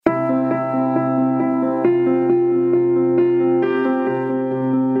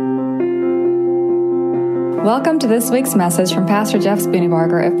Welcome to this week's message from Pastor Jeff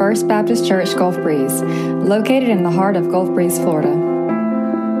Spooneybarger at First Baptist Church Gulf Breeze, located in the heart of Gulf Breeze, Florida.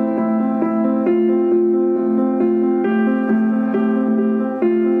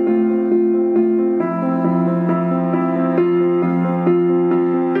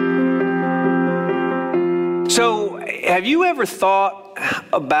 So, have you ever thought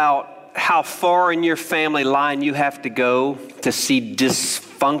about how far in your family line you have to go to see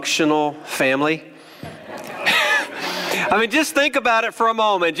dysfunctional family? I mean, just think about it for a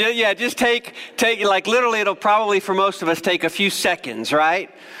moment. Yeah, just take, like literally it'll probably for most of us take a few seconds,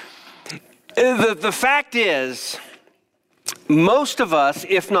 right? The fact is, most of us,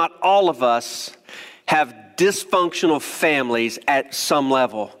 if not all of us, have dysfunctional families at some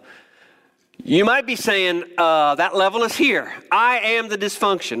level. You might be saying, that level is here. I am the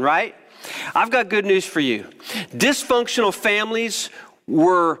dysfunction, right? I've got good news for you. Dysfunctional families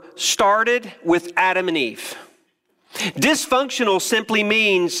were started with Adam and Eve. Dysfunctional simply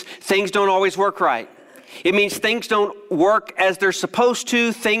means things don't always work right. It means things don't work as they're supposed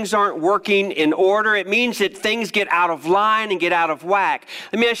to. Things aren't working in order. It means that things get out of line and get out of whack.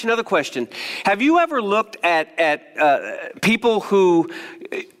 Let me ask you another question. Have you ever looked at people who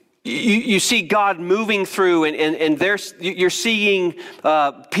you see God moving through and you're seeing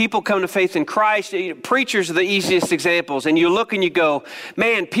people come to faith in Christ? Preachers are the easiest examples. And you look and you go,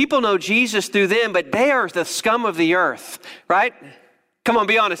 man, people know Jesus through them, but they are the scum of the earth, right? Come on,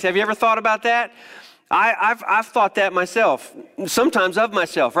 be honest. Have you ever thought about that? I've thought that myself, sometimes of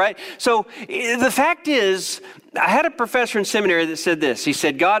myself, right? So the fact is, I had a professor in seminary that said this. He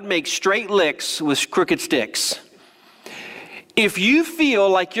said, God makes straight licks with crooked sticks. If you feel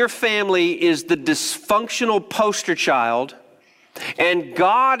like your family is the dysfunctional poster child and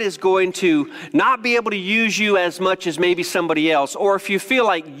God is going to not be able to use you as much as maybe somebody else, or if you feel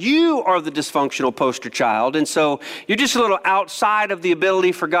like you are the dysfunctional poster child and so you're just a little outside of the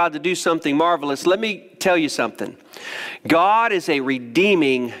ability for God to do something marvelous, let me tell you something. God is a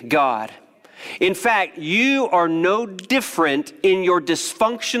redeeming God. In fact, you are no different in your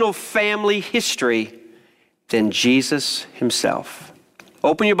dysfunctional family history than Jesus himself.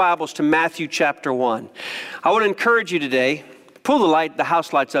 Open your Bibles to Matthew chapter 1. I want to encourage you today, pull the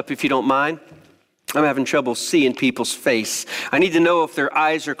house lights up if you don't mind. I'm having trouble seeing people's face. I need to know if their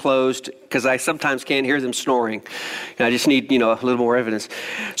eyes are closed because I sometimes can't hear them snoring. And I just need, a little more evidence.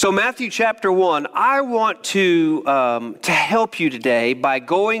 So Matthew chapter 1, I want to help you today by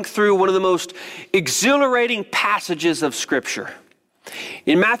going through one of the most exhilarating passages of Scripture.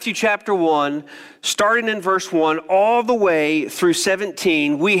 In Matthew chapter 1, starting in verse 1, all the way through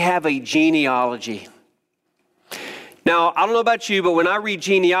 17, we have a genealogy. Now, I don't know about you, but when I read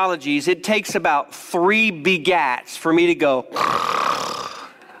genealogies, it takes about 3 begats for me to go,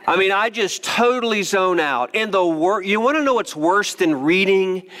 I mean, I just totally zone out. And you want to know what's worse than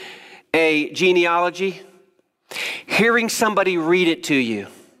reading a genealogy? Hearing somebody read it to you.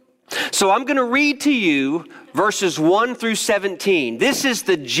 So I'm going to read to you verses 1 through 17. This is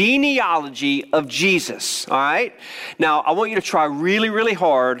the genealogy of Jesus, all right? Now, I want you to try really, really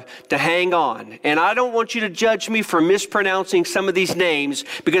hard to hang on. And I don't want you to judge me for mispronouncing some of these names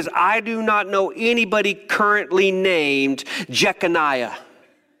because I do not know anybody currently named Jeconiah.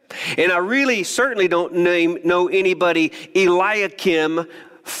 And I really certainly don't know anybody Eliakim,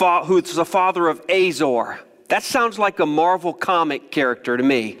 who's the father of Azor. That sounds like a Marvel comic character to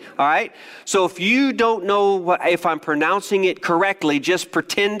me, all right? So if you don't know if I'm pronouncing it correctly, just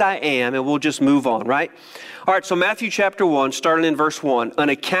pretend I am, and we'll just move on, right? All right, so Matthew chapter 1, starting in verse 1, an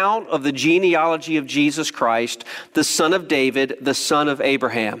account of the genealogy of Jesus Christ, the son of David, the son of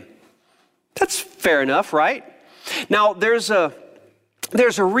Abraham. That's fair enough, right? Now, there's a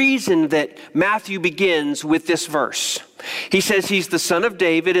reason that Matthew begins with this verse. He says he's the son of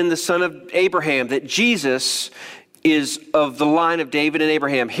David and the son of Abraham, that Jesus is of the line of David and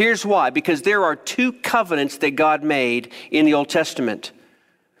Abraham. Here's why. Because there are 2 covenants that God made in the Old Testament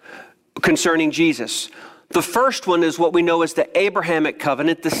concerning Jesus. The first one is what we know as the Abrahamic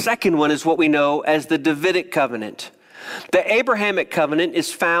covenant. The second one is what we know as the Davidic covenant. The Abrahamic covenant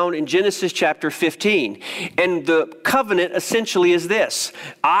is found in Genesis chapter 15. And the covenant essentially is this.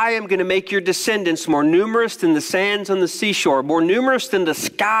 I am going to make your descendants more numerous than the sands on the seashore, more numerous than the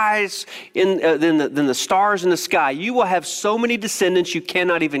skies, than the stars in the sky. You will have so many descendants you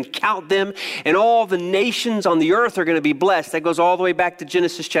cannot even count them. And all the nations on the earth are going to be blessed. That goes all the way back to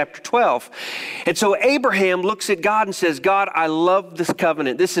Genesis chapter 12. And so Abraham looks at God and says, God, I love this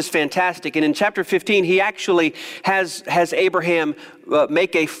covenant. This is fantastic. And in chapter 15, he actually has has Abraham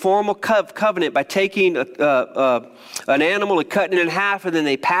make a formal covenant by taking an animal and cutting it in half, and then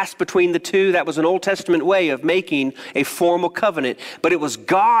they passed between the two. That was an Old Testament way of making a formal covenant. But it was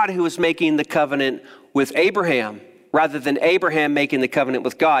God who was making the covenant with Abraham, rather than Abraham making the covenant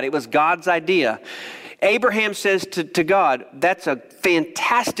with God. It was God's idea. Abraham says to God, that's a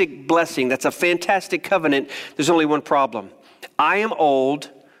fantastic blessing. That's a fantastic covenant. There's only one problem. I am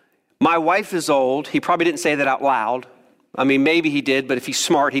old. My wife is old. He probably didn't say that out loud. I mean, maybe he did, but if he's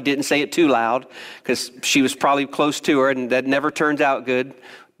smart, he didn't say it too loud because she was probably close to her, and that never turns out good.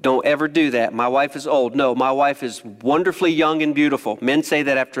 Don't ever do that. My wife is old. No, my wife is wonderfully young and beautiful. Men say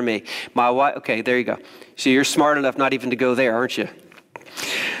that after me. My wife, okay, there you go. So you're smart enough not even to go there, aren't you?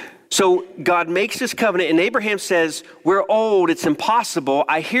 So God makes this covenant, and Abraham says, we're old, it's impossible.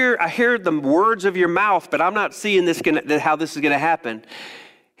 I hear the words of your mouth, but I'm not seeing how this is going to happen.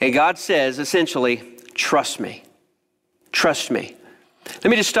 And God says, essentially, trust me. Trust me.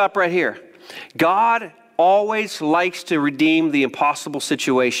 Let me just stop right here. God always likes to redeem the impossible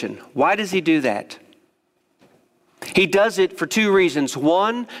situation. Why does he do that? He does it for two reasons.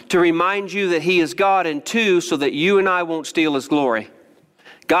 One, to remind you that he is God, and two, so that you and I won't steal his glory.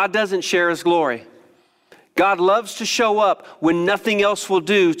 God doesn't share his glory. God loves to show up when nothing else will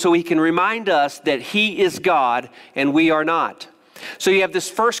do, so he can remind us that he is God and we are not. So you have this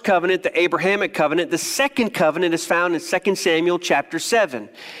first covenant, the Abrahamic covenant. The second covenant is found in 2 Samuel chapter 7.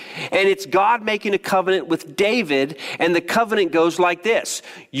 And it's God making a covenant with David, and the covenant goes like this.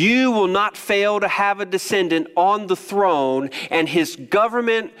 You will not fail to have a descendant on the throne, and his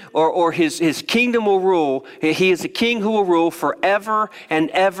government or his kingdom will rule. He is a king who will rule forever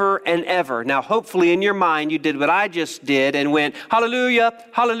and ever and ever. Now, hopefully in your mind you did what I just did and went, hallelujah,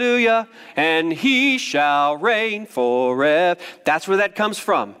 hallelujah, and he shall reign forever. That's where that comes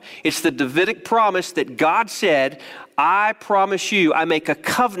from. It's the Davidic promise that God said, I promise you, I make a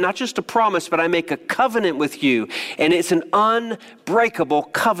covenant, not just a promise, but I make a covenant with you. And it's an unbreakable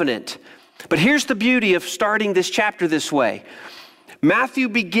covenant. But here's the beauty of starting this chapter this way. Matthew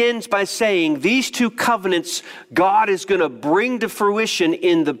begins by saying these two covenants God is going to bring to fruition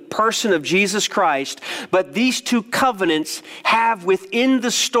in the person of Jesus Christ, but these two covenants have within the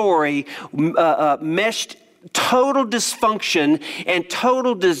story meshed total dysfunction and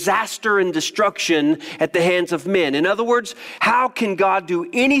total disaster and destruction at the hands of men. In other words, how can God do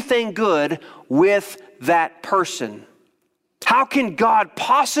anything good with that person? How can God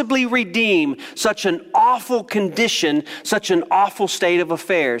possibly redeem such an awful condition, such an awful state of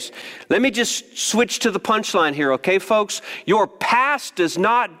affairs? Let me just switch to the punchline here, okay, folks? Your past does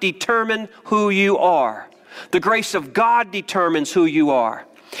not determine who you are. The grace of God determines who you are.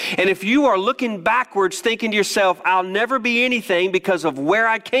 And if you are looking backwards thinking to yourself, I'll never be anything because of where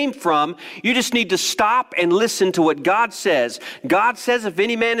I came from, you just need to stop and listen to what God says. God says if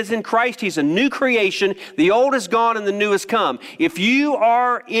any man is in Christ, he's a new creation. The old is gone and the new has come. If you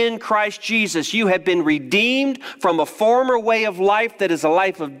are in Christ Jesus, you have been redeemed from a former way of life that is a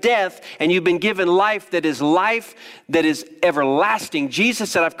life of death, and you've been given life that is everlasting.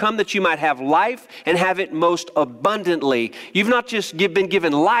 Jesus said, I've come that you might have life and have it most abundantly. You've not just been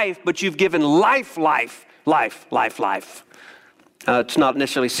given life, but you've given life. It's not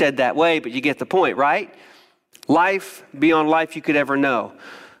necessarily said that way, but you get the point, right? Life beyond life you could ever know.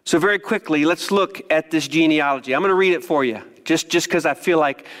 So very quickly, let's look at this genealogy. I'm going to read it for you, just because I feel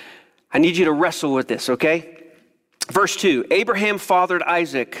like I need you to wrestle with this, okay? Verse 2, Abraham fathered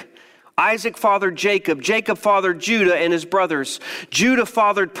Isaac. Isaac fathered Jacob. Jacob fathered Judah and his brothers. Judah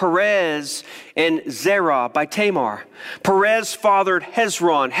fathered Perez and Zerah by Tamar. Perez fathered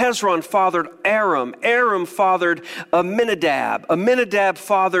Hezron. Hezron fathered Aram. Aram fathered Amminadab. Amminadab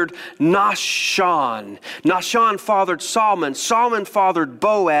fathered Nahshon. Nahshon fathered Salmon. Salmon fathered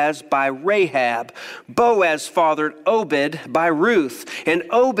Boaz by Rahab. Boaz fathered Obed by Ruth. And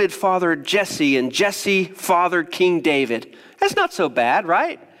Obed fathered Jesse. And Jesse fathered King David. That's not so bad,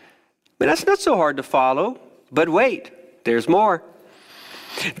 right? I mean, that's not so hard to follow, but wait, there's more.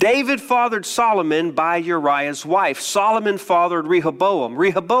 David fathered Solomon by Uriah's wife. Solomon fathered Rehoboam.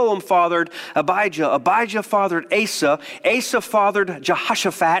 Rehoboam fathered Abijah. Abijah fathered Asa. Asa fathered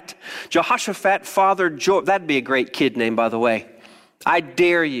Jehoshaphat. Jehoshaphat fathered Joram. That'd be a great kid name, by the way. I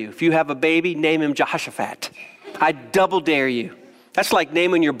dare you, if you have a baby, name him Jehoshaphat. I double dare you. That's like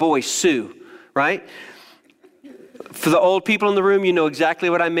naming your boy Sue, right? For the old people in the room, you know exactly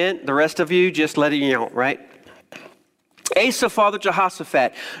what I meant. The rest of you, just let it, right? Asa fathered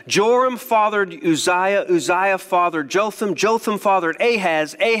Jehoshaphat. Joram fathered Uzziah. Uzziah fathered Jotham. Jotham fathered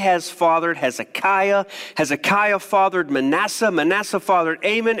Ahaz. Ahaz fathered Hezekiah. Hezekiah fathered Manasseh. Manasseh fathered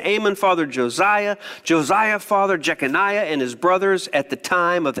Amon. Amon fathered Josiah. Josiah fathered Jeconiah and his brothers at the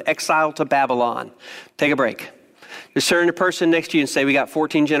time of the exile to Babylon. Take a break. Just turn to the person next to you and say, we got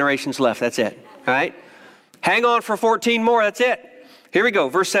 14 generations left. That's it. All right? Hang on for 14 more. That's it. Here we go,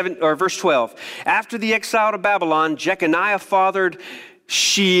 verse 12. After the exile to Babylon, Jeconiah fathered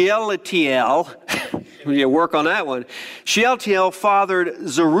Shealtiel. You work on that one. Shealtiel fathered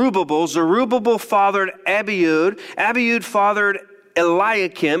Zerubbabel. Zerubbabel fathered Abiud. Abiud fathered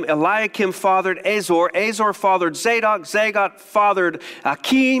Eliakim. Eliakim fathered Azor. Azor fathered Zadok. Zadok fathered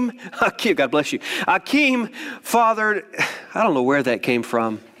Akim. Akim, God bless you. Akim fathered, I don't know where that came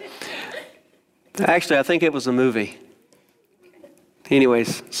from. Actually, I think it was a movie.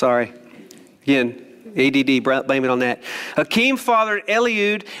 Anyways, sorry. Again, ADD, blame it on that. Akim fathered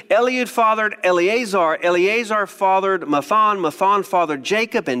Eliud. Eliud fathered Eleazar. Eleazar fathered Mathan. Mathan fathered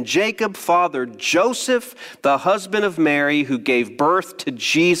Jacob. And Jacob fathered Joseph, the husband of Mary, who gave birth to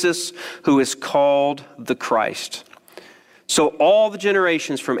Jesus, who is called the Christ. So all the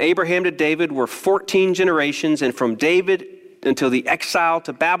generations from Abraham to David were 14 generations, and from David until the exile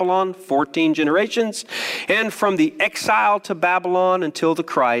to Babylon, 14 generations. And from the exile to Babylon until the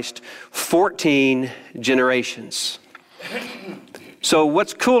Christ, 14 generations. So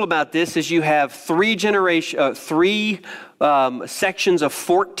what's cool about this is you have three sections of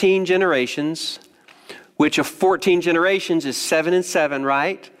 14 generations, which of 14 generations is 7 and 7,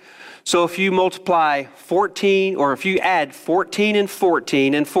 right? So if you multiply 14, or if you add 14 and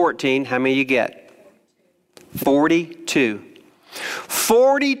 14 and 14, how many you get? 42.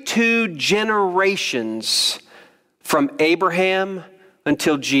 42 generations from Abraham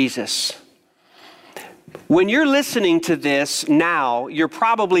until Jesus. When you're listening to this now, you're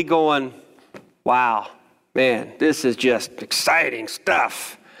probably going, wow, man, this is just exciting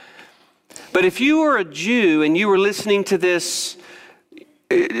stuff. But if you were a Jew and you were listening to this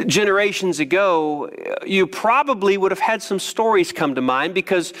generations ago, you probably would have had some stories come to mind,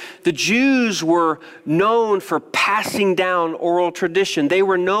 because the Jews were known for passing down oral tradition. They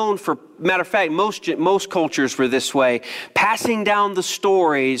were known for, matter of fact, most cultures were this way, passing down the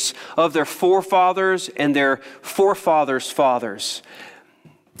stories of their forefathers and their forefathers' fathers.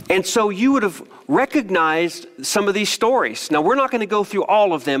 And so you would have recognized some of these stories. Now, we're not going to go through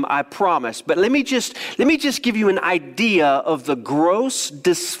all of them, I promise, but let me just give you an idea of the gross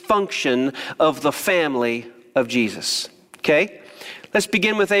dysfunction of the family of Jesus. Okay? Let's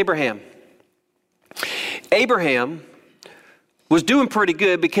begin with Abraham. Abraham was doing pretty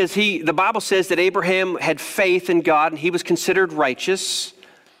good because the Bible says that Abraham had faith in God and he was considered righteous.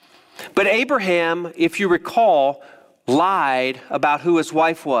 But Abraham, if you recall, lied about who his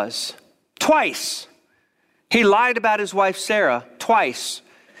wife was. Twice. He lied about his wife Sarah twice.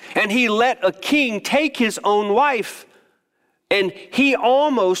 And he let a king take his own wife. And he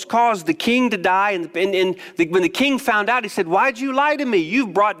almost caused the king to die. And when the king found out, he said, "Why'd you lie to me?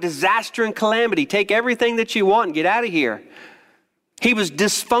 You've brought disaster and calamity. Take everything that you want and get out of here." He was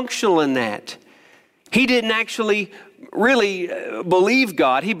dysfunctional in that. He didn't actually really believe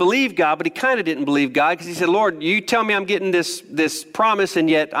God. He believed God, but he kind of didn't believe God, because he said, "Lord, you tell me I'm getting this promise, and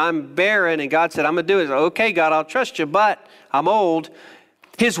yet I'm barren." And God said, "I'm going to do it." "Okay, God, I'll trust you, but I'm old."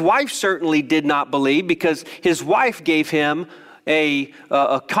 His wife certainly did not believe, because his wife gave him a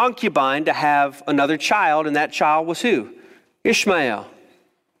concubine to have another child, and that child was who? Ishmael.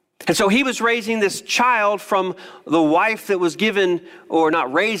 And so he was raising this child from the wife that was given, or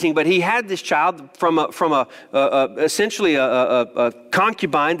not raising, but he had this child from essentially a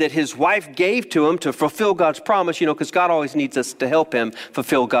concubine that his wife gave to him to fulfill God's promise, because God always needs us to help him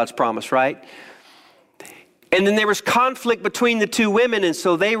fulfill God's promise, right? And then there was conflict between the two women, and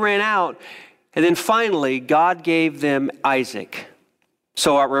so they ran out. And then finally, God gave them Isaac.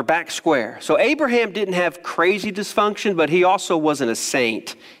 So we're back square. So Abraham didn't have crazy dysfunction, but he also wasn't a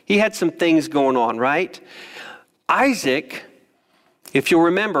saint. He had some things going on, right? Isaac, if you'll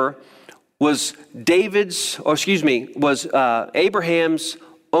remember, was Abraham's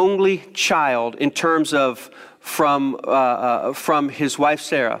only child in terms of from his wife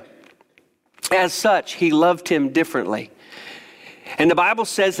Sarah. As such, he loved him differently. And the Bible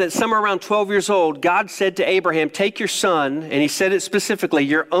says that somewhere around 12 years old, God said to Abraham, "Take your son," and he said it specifically,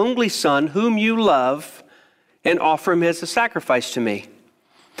 "your only son, whom you love, and offer him as a sacrifice to me."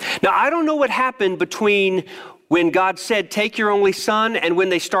 Now, I don't know what happened between when God said, "Take your only son," and when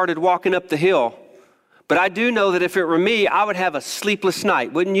they started walking up the hill. But I do know that if it were me, I would have a sleepless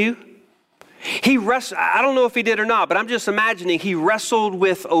night, wouldn't you? I don't know if he did or not, but I'm just imagining he wrestled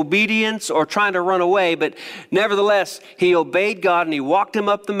with obedience or trying to run away, but nevertheless, he obeyed God and he walked him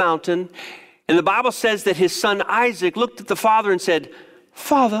up the mountain. And the Bible says that his son Isaac looked at the father and said,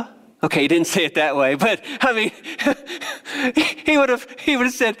 "Father." Okay, he didn't say it that way, but I mean, he would have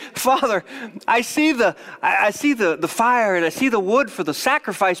said, "Father, I see the fire and I see the wood for the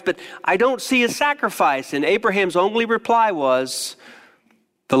sacrifice, but I don't see a sacrifice." And Abraham's only reply was,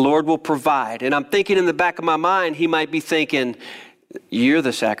 "The Lord will provide." And I'm thinking in the back of my mind, he might be thinking, "You're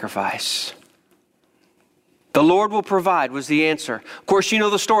the sacrifice." The Lord will provide was the answer. Of course, you know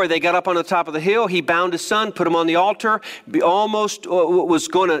the story. They got up on the top of the hill. He bound his son, put him on the altar, almost was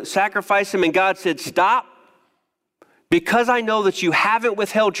going to sacrifice him. And God said, "Stop. Because I know that you haven't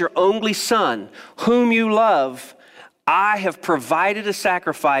withheld your only son, whom you love, I have provided a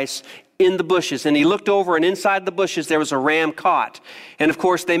sacrifice in the bushes." And he looked over, and inside the bushes there was a ram caught. And of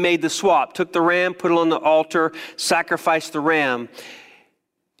course, they made the swap. Took the ram, put it on the altar, sacrificed the ram.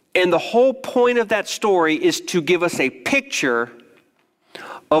 And the whole point of that story is to give us a picture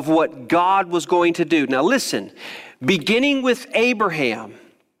of what God was going to do. Now listen, beginning with Abraham,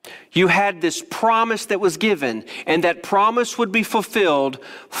 you had this promise that was given, and that promise would be fulfilled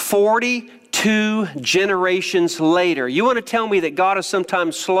 42 generations later. You want to tell me that God is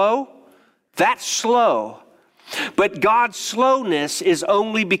sometimes slow? That's slow. But God's slowness is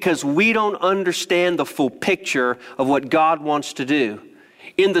only because we don't understand the full picture of what God wants to do.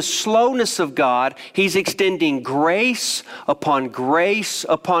 In the slowness of God, He's extending grace upon grace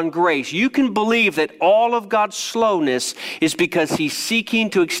upon grace. You can believe that all of God's slowness is because He's seeking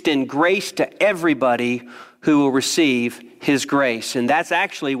to extend grace to everybody who will receive His grace. And that's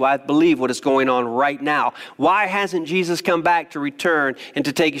actually why I believe what is going on right now. Why hasn't Jesus come back to return and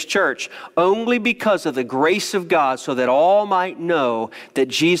to take His church? Only because of the grace of God, so that all might know that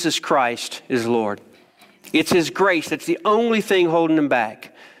Jesus Christ is Lord. It's His grace that's the only thing holding Him back.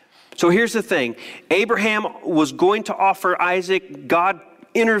 So here's the thing. Abraham was going to offer Isaac. God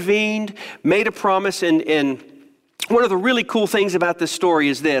intervened, made a promise, and one of the really cool things about this story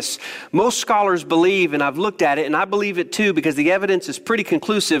is this. Most scholars believe, and I've looked at it, and I believe it too because the evidence is pretty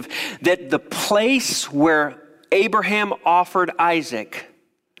conclusive, that the place where Abraham offered Isaac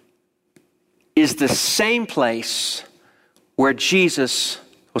is the same place where Jesus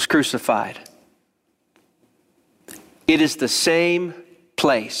was crucified. It is the same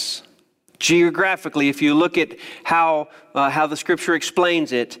place. Geographically, if you look at how the Scripture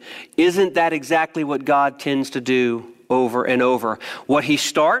explains it, isn't that exactly what God tends to do over and over? What He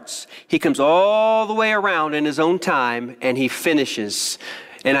starts, He comes all the way around in His own time, and He finishes.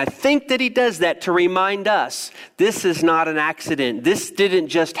 And I think that He does that to remind us, this is not an accident. This didn't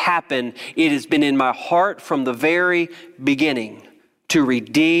just happen. It has been in my heart from the very beginning to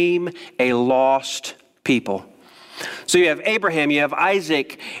redeem a lost people. So you have Abraham, you have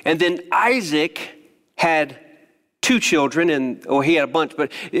Isaac, and then Isaac had two children, he had a bunch,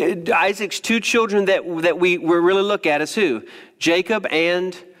 but Isaac's two children that we really look at is who? Jacob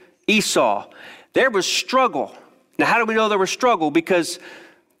and Esau. There was struggle. Now, how do we know there was struggle? Because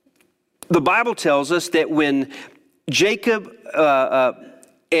the Bible tells us that when Jacob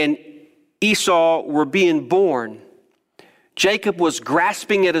and Esau were being born, Jacob was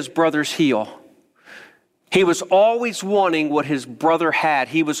grasping at his brother's heel. He was always wanting what his brother had.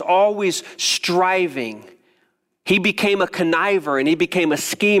 He was always striving. He became a conniver, and he became a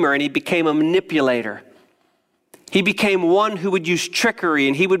schemer, and he became a manipulator. He became one who would use trickery,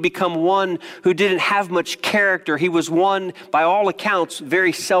 and he would become one who didn't have much character. He was one, by all accounts,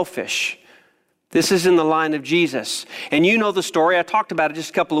 very selfish. This is in the line of Jesus. And you know the story. I talked about it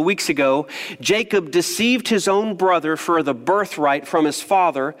just a couple of weeks ago. Jacob deceived his own brother for the birthright from his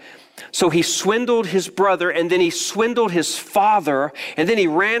father. So he swindled his brother, and then he swindled his father, and then he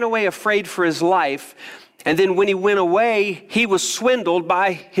ran away afraid for his life. And then when he went away, he was swindled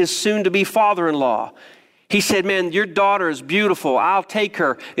by his soon-to-be father-in-law. He said, "Man, your daughter is beautiful. I'll take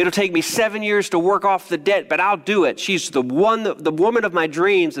her. It'll take me 7 years to work off the debt, but I'll do it. She's the woman of my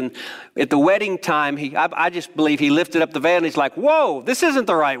dreams." And at the wedding time, I just believe he lifted up the veil, and he's like, "Whoa, this isn't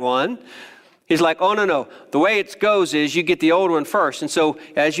the right one." He's like, "Oh, no. The way it goes is you get the old one first." And so,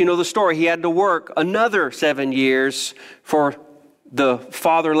 as you know the story, he had to work another 7 years for the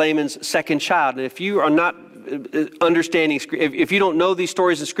father Laman's second child. And if you are not understanding, if you don't know these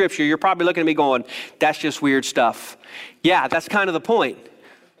stories in Scripture, you're probably looking at me going, "That's just weird stuff." Yeah, that's kind of the point.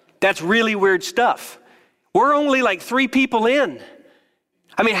 That's really weird stuff. We're only like 3 people in.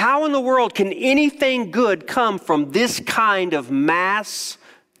 I mean, how in the world can anything good come from this kind of mass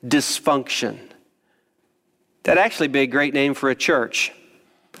dysfunction? That'd actually be a great name for a church.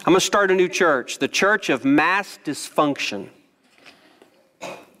 I'm going to start a new church, the church of mass dysfunction.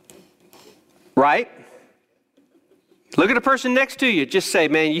 Right? Look at the person next to you. Just say,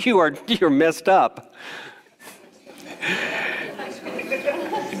 man, you're messed up.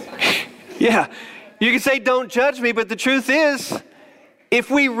 Yeah. You can say, don't judge me, but the truth is, if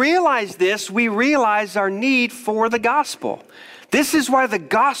we realize this, we realize our need for the gospel. This is why the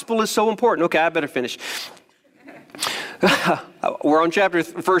gospel is so important. Okay, I better finish. We're on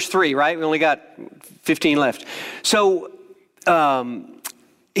verse 3, right? We only got 15 left. So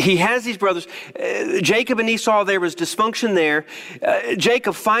he has these brothers. Jacob and Esau, there was dysfunction there.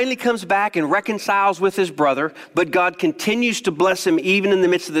 Jacob finally comes back and reconciles with his brother, but God continues to bless him even in the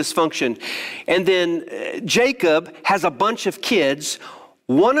midst of this dysfunction. And then Jacob has a bunch of kids.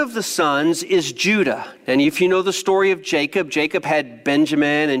 One of the sons is Judah. And if you know the story of Jacob, Jacob had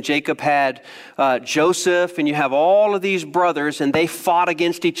Benjamin and Jacob had Joseph, and you have all of these brothers, and they fought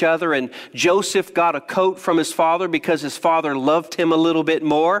against each other, and Joseph got a coat from his father because his father loved him a little bit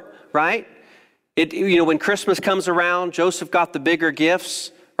more, right? When Christmas comes around, Joseph got the bigger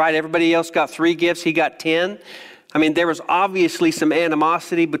gifts, right? Everybody else got 3 gifts, he got 10. I mean, there was obviously some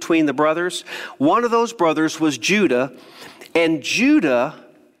animosity between the brothers. One of those brothers was Judah, and Judah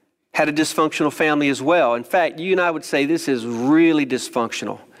had a dysfunctional family as well. In fact, you and I would say this is really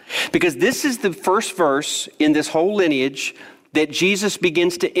dysfunctional, because this is the first verse in this whole lineage that Jesus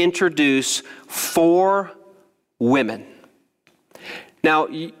begins to introduce 4 women. Now,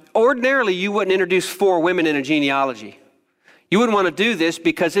 ordinarily, you wouldn't introduce 4 women in a genealogy. You wouldn't want to do this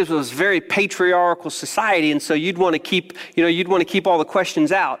because this was a very patriarchal society, and so you'd want to keep all the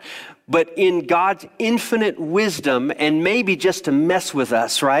questions out. But in God's infinite wisdom, and maybe just to mess with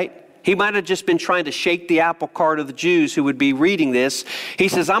us, right? He might have just been trying to shake the apple cart of the Jews who would be reading this. He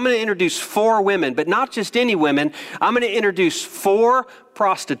says, I'm going to introduce 4 women, but not just any women. I'm going to introduce 4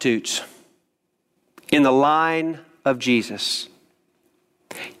 prostitutes in the line of Jesus.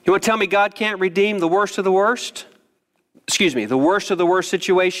 You want to tell me God can't redeem the worst of the worst? The worst of the worst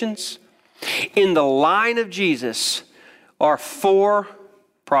situations? In the line of Jesus are 4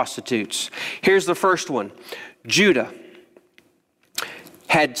 prostitutes. Here's the first one. Judah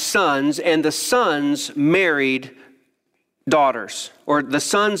had sons, and the sons married daughters, or the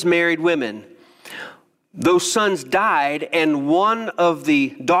sons married women. Those sons died, and one of the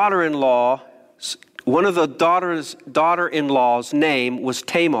daughter-in-law's name was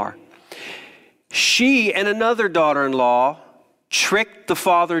Tamar. She and another daughter-in-law tricked the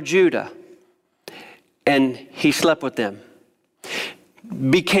father Judah, and he slept with them,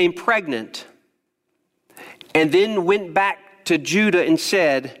 became pregnant, and then went back to Judah and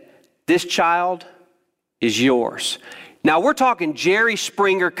said, this child is yours. Now we're talking Jerry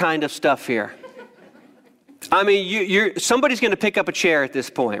Springer kind of stuff here. I mean, somebody's going to pick up a chair at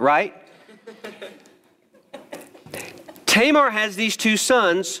this point, right? Tamar has these 2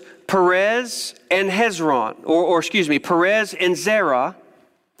 sons, Perez and Hezron, Perez and Zerah,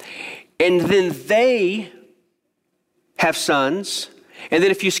 and then they have sons. And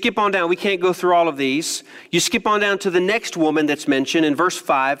then if you skip on down, we can't go through all of these. You skip on down to the next woman that's mentioned in verse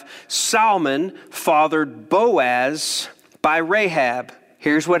 5. Salmon fathered Boaz by Rahab.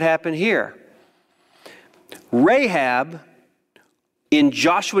 Here's what happened here. Rahab, in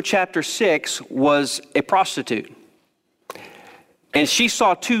Joshua chapter 6, was a prostitute. And she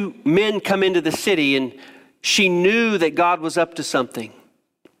saw 2 men come into the city, and she knew that God was up to something.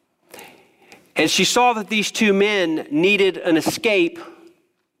 And she saw that these 2 men needed an escape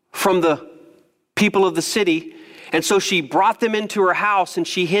from the people of the city. And so she brought them into her house and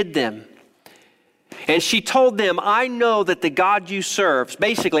she hid them. And she told them, I know that the God you serve,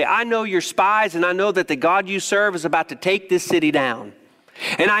 basically, I know you're spies, and I know that the God you serve is about to take this city down.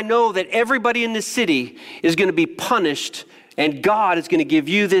 And I know that everybody in this city is going to be punished, and God is going to give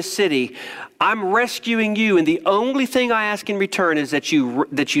you this city. I'm rescuing you, and the only thing I ask in return is that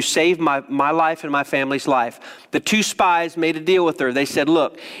you save my life and my family's life. The 2 spies made a deal with her. They said,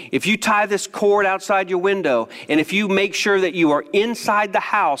 look, if you tie this cord outside your window, and if you make sure that you are inside the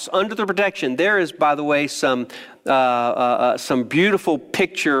house under the protection, there is, by the way, some beautiful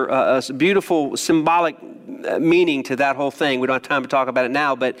picture, beautiful symbolic meaning to that whole thing. We don't have time to talk about it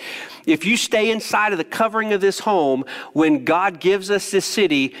now, but if you stay inside of the covering of this home, when God gives us this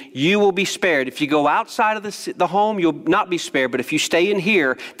city, you will be spared. If you go outside of the home, you'll not be spared. But if you stay in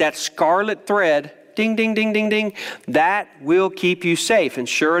here, that scarlet thread, ding, ding, ding, ding, ding, that will keep you safe. And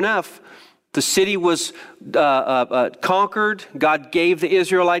sure enough, the city was conquered. God gave the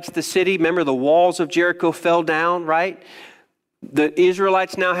Israelites the city. Remember, the walls of Jericho fell down, right? The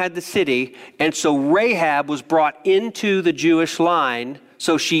Israelites now had the city, and so Rahab was brought into the Jewish line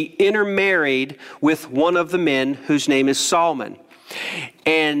So she intermarried with one of the men whose name is Solomon.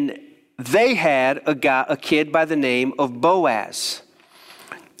 And they had a kid by the name of Boaz.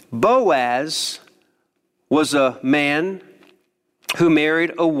 Boaz was a man who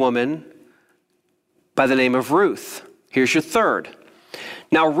married a woman by the name of Ruth. Here's your third.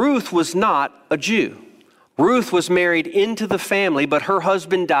 Now, Ruth was not a Jew. Ruth was married into the family, but her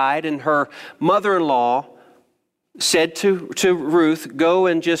husband died, and her mother-in-law said to Ruth, go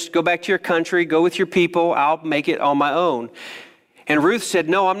and just go back to your country, go with your people, I'll make it on my own. And Ruth said,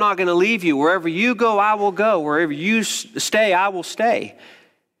 no, I'm not going to leave you. Wherever you go, I will go. Wherever you stay, I will stay.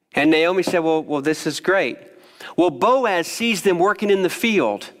 And Naomi said, well, this is great. Well, Boaz sees them working in the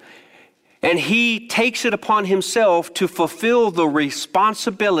field, and he takes it upon himself to fulfill the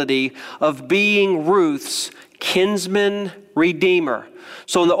responsibility of being Ruth's kinsman redeemer.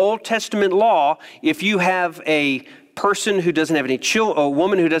 So in the Old Testament law, if you have a person who doesn't have any children, a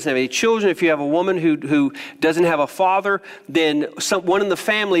woman who doesn't have any children, if you have a woman who doesn't have a father, then one in the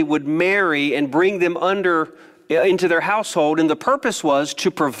family would marry and bring them into their household, and the purpose was to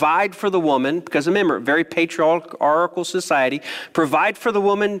provide for the woman, because remember, very patriarchal society, provide for the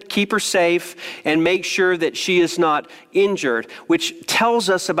woman, keep her safe, and make sure that she is not injured, which tells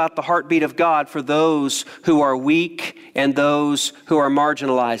us about the heartbeat of God for those who are weak and those who are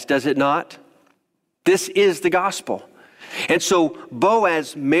marginalized, does it not? This is the gospel. And so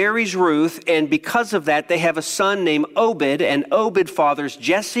Boaz marries Ruth, and because of that, they have a son named Obed, and Obed fathers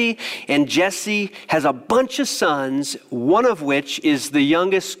Jesse, and Jesse has a bunch of sons, one of which is the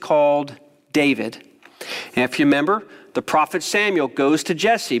youngest called David. And if you remember, the prophet Samuel goes to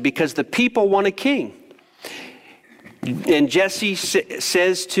Jesse because the people want a king. And Jesse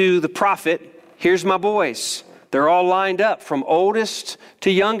says to the prophet, here's my boys. They're all lined up from oldest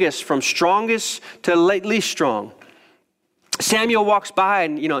to youngest, from strongest to least strong. Samuel walks by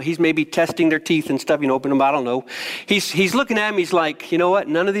and, he's maybe testing their teeth and stuff, open them, I don't know. He's looking at him, he's like, you know what,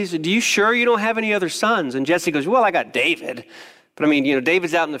 none of these, do you sure you don't have any other sons? And Jesse goes, well, I got David. But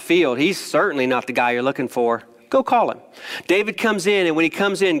David's out in the field. He's certainly not the guy you're looking for. Go call him. David comes in, and when he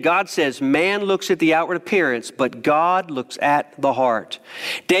comes in, God says, man looks at the outward appearance, but God looks at the heart.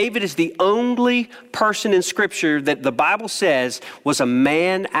 David is the only person in Scripture that the Bible says was a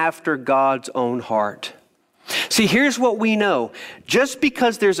man after God's own heart. See, here's what we know. Just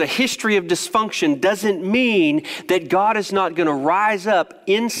because there's a history of dysfunction doesn't mean that God is not going to rise up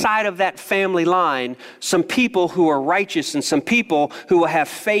inside of that family line some people who are righteous and some people who will have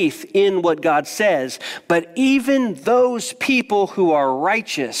faith in what God says. But even those people who are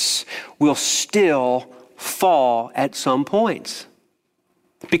righteous will still fall at some points.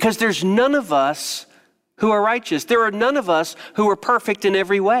 Because there's none of us who are righteous. There are none of us who are perfect in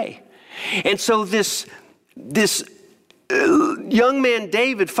every way. And so this young man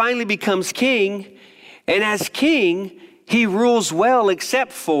David finally becomes king, and as king, he rules well,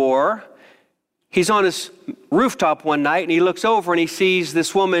 except for he's on his rooftop one night and he looks over and he sees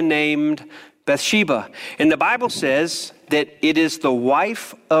this woman named Bathsheba. And the Bible says that it is the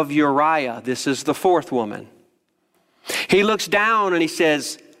wife of Uriah. This is the fourth woman. He looks down and he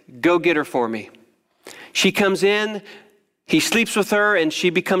says, go get her for me. She comes in, he sleeps with her, and she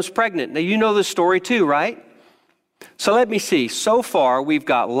becomes pregnant. Now, you know the story too, right? So let me see. So far, we've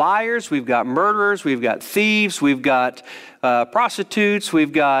got liars, we've got murderers, we've got thieves, we've got prostitutes,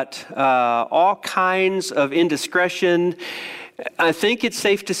 we've got all kinds of indiscretion. I think it's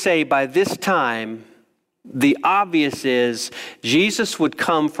safe to say by this time, the obvious is Jesus would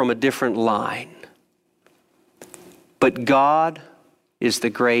come from a different line. But God is the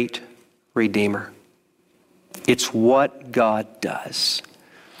great Redeemer. It's what God does.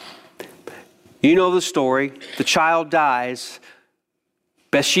 You know the story. The child dies.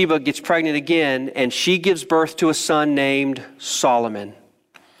 Bathsheba gets pregnant again, and she gives birth to a son named Solomon.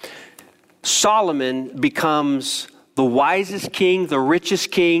 Solomon becomes the wisest king, the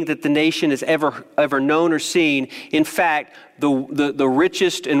richest king that the nation has ever known or seen. In fact, the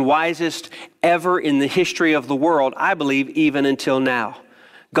richest and wisest ever in the history of the world, I believe, even until now.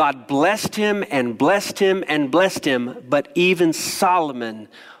 God blessed him and blessed him and blessed him, but even Solomon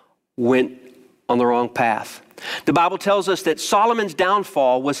went on the wrong path. The Bible tells us that Solomon's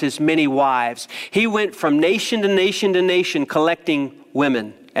downfall was his many wives. He went from nation to nation to nation collecting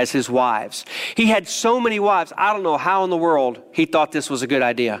women as his wives. He had so many wives, I don't know how in the world he thought this was a good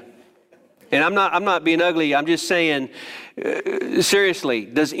idea. And I'm not being ugly, I'm just saying, seriously,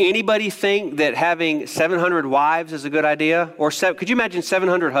 does anybody think that having 700 wives is a good idea? Or could you imagine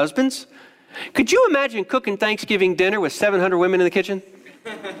 700 husbands? Could you imagine cooking Thanksgiving dinner with 700 women in the kitchen?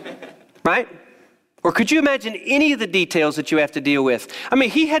 Right? Or could you imagine any of the details that you have to deal with? I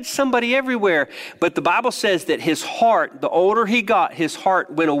mean, he had somebody everywhere, but the Bible says that his heart, the older he got, his heart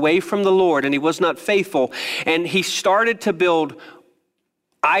went away from the Lord and he was not faithful. And he started to build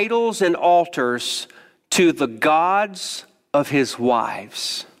idols and altars to the gods of his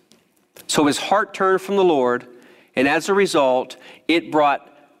wives. So his heart turned from the Lord, and as a result, it brought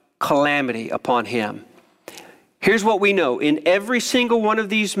calamity upon him. Here's what we know. In every single one of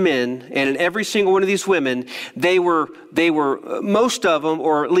these men and in every single one of these women, they were most of them,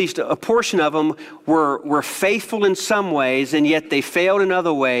 or at least a portion of them, were faithful in some ways, and yet they failed in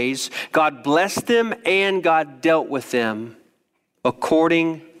other ways. God blessed them and God dealt with them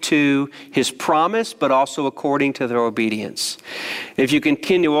according to his promise, but also according to their obedience. If you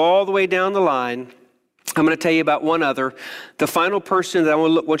continue all the way down the line, I'm going to tell you about one other. The final person that I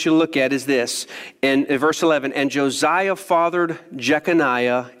want you to look at is this. In verse 11, and Josiah fathered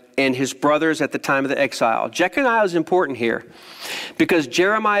Jeconiah and his brothers at the time of the exile. Jeconiah is important here because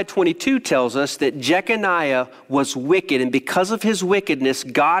Jeremiah 22 tells us that Jeconiah was wicked, and because of his wickedness,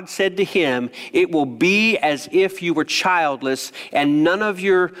 God said to him, it will be as if you were childless, and none of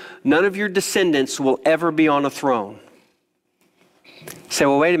your descendants will ever be on a throne. You say,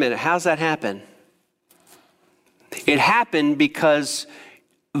 well, wait a minute, how's that happen? It happened because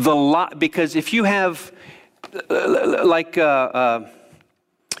if you have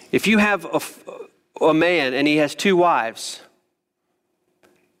if you have a man and he has two wives,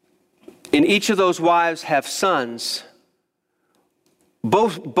 and each of those wives have sons,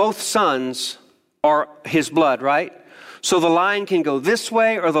 both sons are his blood, right? So the line can go this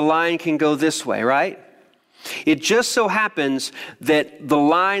way or the line can go this way, right? It just so happens that the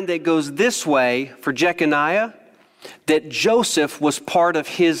line that goes this way for Jeconiah, that Joseph was part of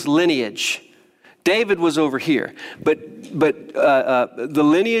his lineage. David was over here, but the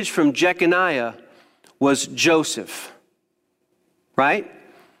lineage from Jeconiah was Joseph, right?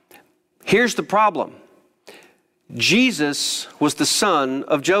 Here's the problem. Jesus was the son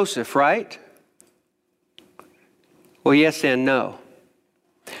of Joseph, right? Well, yes and no.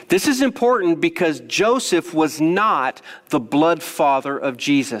 This is important because Joseph was not the blood father of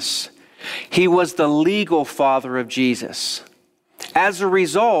Jesus. He was the legal father of Jesus. As a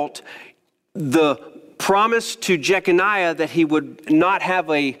result, the promise to Jeconiah that he would not have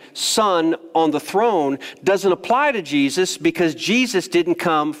a son on the throne doesn't apply to Jesus because Jesus didn't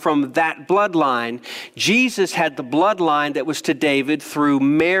come from that bloodline. Jesus had the bloodline that was to David through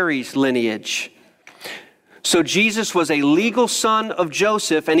Mary's lineage. So Jesus was a legal son of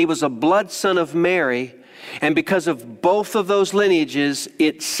Joseph and he was a blood son of Mary. And because of both of those lineages,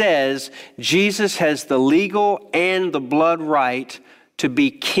 it says Jesus has the legal and the blood right to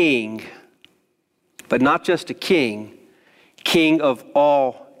be king. But not just a king, king of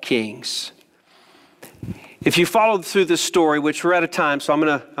all kings. If you followed through this story, which we're out of time, so I'm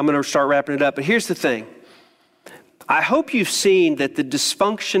gonna start wrapping it up. But here's the thing. I hope you've seen that the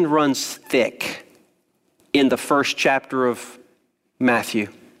dysfunction runs thick in the first chapter of Matthew.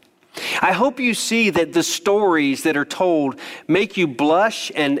 I hope you see that the stories that are told make you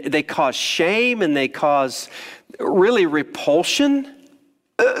blush and they cause shame and they cause really repulsion.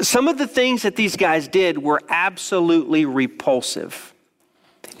 Some of the things that these guys did were absolutely repulsive.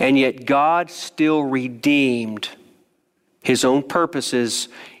 And yet God still redeemed his own purposes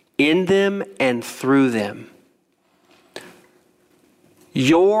in them and through them.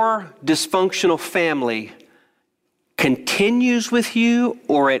 Your dysfunctional family continues with you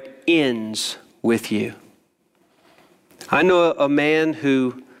or it ends with you. I know a man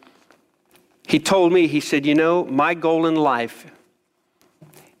who, he told me, he said, you know, my goal in life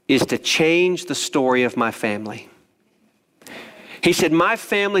is to change the story of my family. He said, my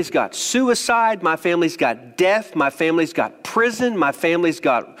family's got suicide, my family's got death, my family's got prison, my family's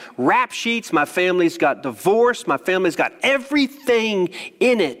got rap sheets, my family's got divorce, my family's got everything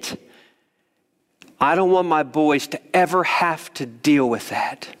in it. I don't want my boys to ever have to deal with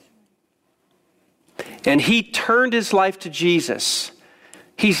that. And he turned his life to Jesus.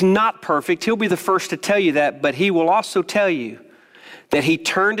 He's not perfect. He'll be the first to tell you that, but he will also tell you that he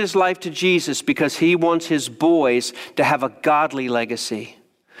turned his life to Jesus because he wants his boys to have a godly legacy,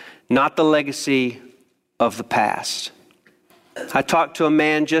 not the legacy of the past. I talked to a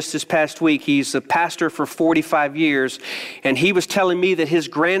man just this past week. He's a pastor for 45 years, and he was telling me that his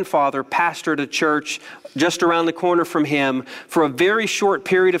grandfather pastored a church just around the corner from him for a very short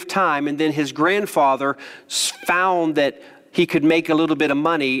period of time, and then his grandfather found that he could make a little bit of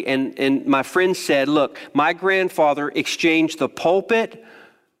money, and my friend said, look, my grandfather exchanged the pulpit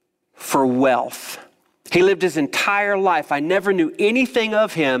for wealth. He lived his entire life. I never knew anything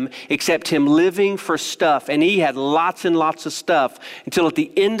of him except him living for stuff. And he had lots and lots of stuff until at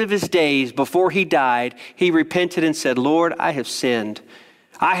the end of his days, before he died, he repented and said, Lord, I have sinned.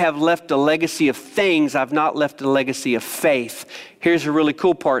 I have left a legacy of things. I've not left a legacy of faith. Here's a really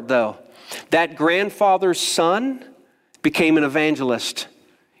cool part, though. That grandfather's son became an evangelist,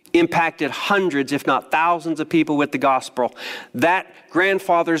 impacted hundreds, if not thousands of people with the gospel. That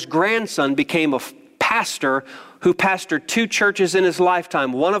grandfather's grandson became a pastor who pastored 2 churches in his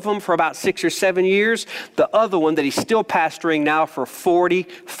lifetime. One of them for about 6 or 7 years. The other one that he's still pastoring now for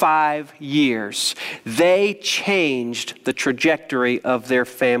 45 years. They changed the trajectory of their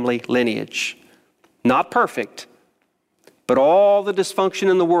family lineage. Not perfect, but all the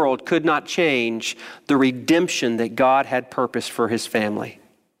dysfunction in the world could not change the redemption that God had purposed for his family.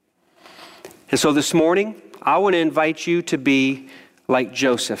 And so this morning, I want to invite you to be like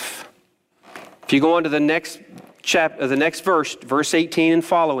Joseph. If you go on to the next chapter, the next verse, verse 18 and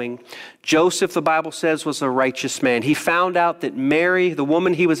following, Joseph, the Bible says, was a righteous man. He found out that Mary, the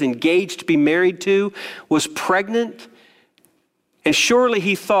woman he was engaged to be married to, was pregnant. And surely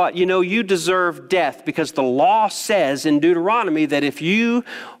he thought, you deserve death, because the law says in Deuteronomy that if you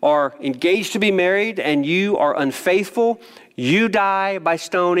are engaged to be married and you are unfaithful, you die by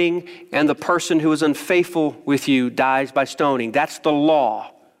stoning, and the person who is unfaithful with you dies by stoning. That's the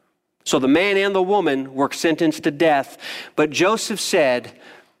law. So the man and the woman were sentenced to death. But Joseph said,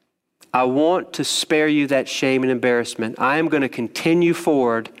 I want to spare you that shame and embarrassment. I am going to continue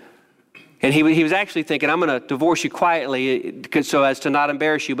forward. And he was actually thinking, I'm going to divorce you quietly so as to not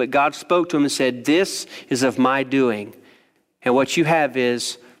embarrass you. But God spoke to him and said, this is of my doing. And what you have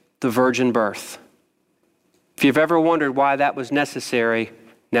is the virgin birth. If you've ever wondered why that was necessary,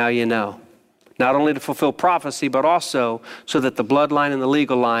 now you know. Not only to fulfill prophecy, but also so that the bloodline and the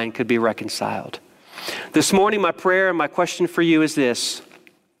legal line could be reconciled. This morning, my prayer and my question for you is this.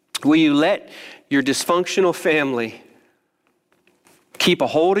 Will you let your dysfunctional family keep a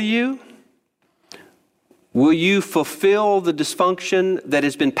hold of you? Will you fulfill the dysfunction that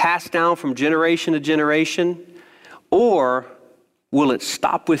has been passed down from generation to generation? Or will it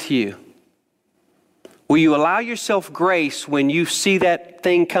stop with you? Will you allow yourself grace when you see that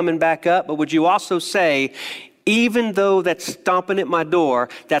thing coming back up? But would you also say, even though that's stomping at my door,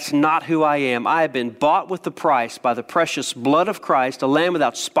 that's not who I am. I have been bought with the price by the precious blood of Christ, a lamb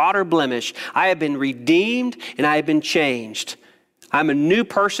without spot or blemish. I have been redeemed and I have been changed. I'm a new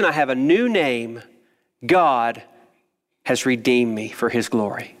person. I have a new name. God has redeemed me for his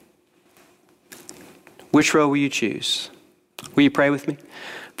glory. Which row will you choose? Will you pray with me?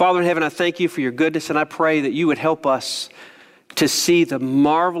 Father in heaven, I thank you for your goodness, and I pray that you would help us to see the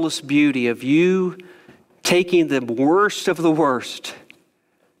marvelous beauty of you taking the worst of the worst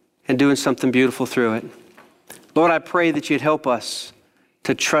and doing something beautiful through it. Lord, I pray that you'd help us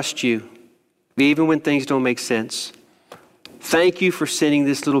to trust you, even when things don't make sense. Thank you for sending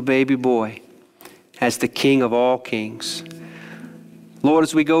this little baby boy as the King of all kings. Lord,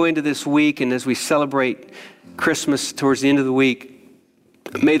 as we go into this week and as we celebrate Christmas towards the end of the week,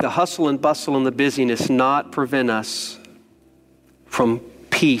 may the hustle and bustle and the busyness not prevent us from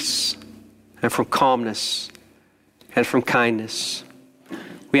peace and from calmness and from kindness.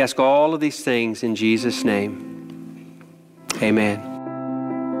 We ask all of these things in Jesus' name. Amen.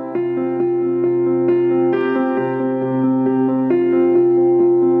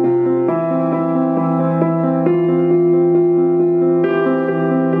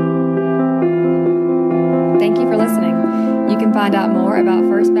 Find out more about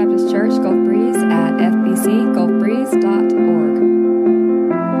First Baptist Church Gulf Breeze at fbcgulfbreeze.org.